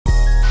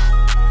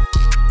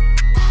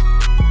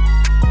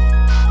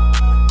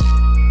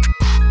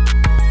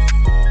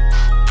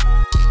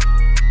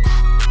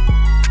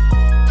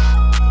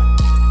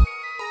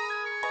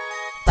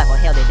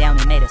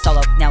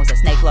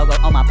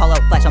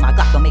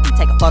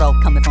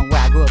Fly4oe, coming from where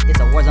I grew up, it's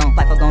a war zone.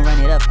 Fly4oe gon' run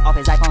it up off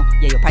his iPhone.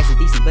 Yeah, your price is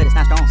decent, but it's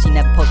not strong. She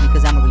never post me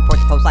cause I'ma report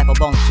the post. Fly4oe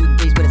bone, shooting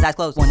threes with his eyes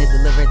closed. One is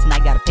delivered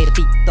tonight, gotta pay the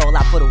fee. Throw a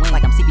lot for the win,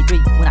 like I'm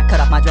CP3. When I cut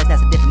off my dress,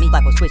 that's a different me.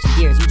 Fly4oe switching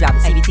gears, you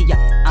driving CVT, yeah.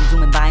 I'm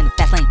zooming by in the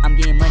fast lane. I'm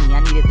getting money, I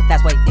need it the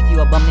fast way. If you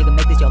a bum nigga,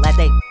 make this your last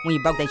day. When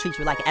you broke, they treat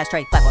you like an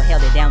ashtray. Fly4oe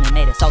held it down and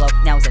made it solo.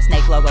 Now it's a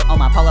snake logo on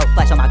my polo.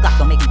 Flash on my Glock,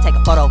 don't make me take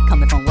a photo.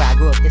 Coming from where I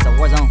grew up, it's a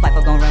war zone.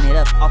 Fly4oe gon' run it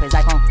up off his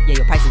iPhone. Yeah,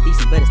 your price is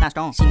decent, but it's not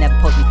strong. She never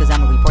post me cause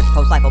I'ma report the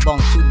post. Fly4oe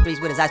bone, shooting threes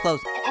with his eyes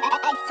closed.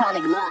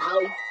 Tonic love, ho.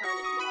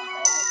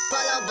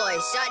 Polo boy,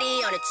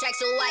 shawty on the track,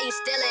 so why you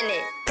still in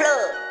it?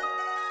 Plug.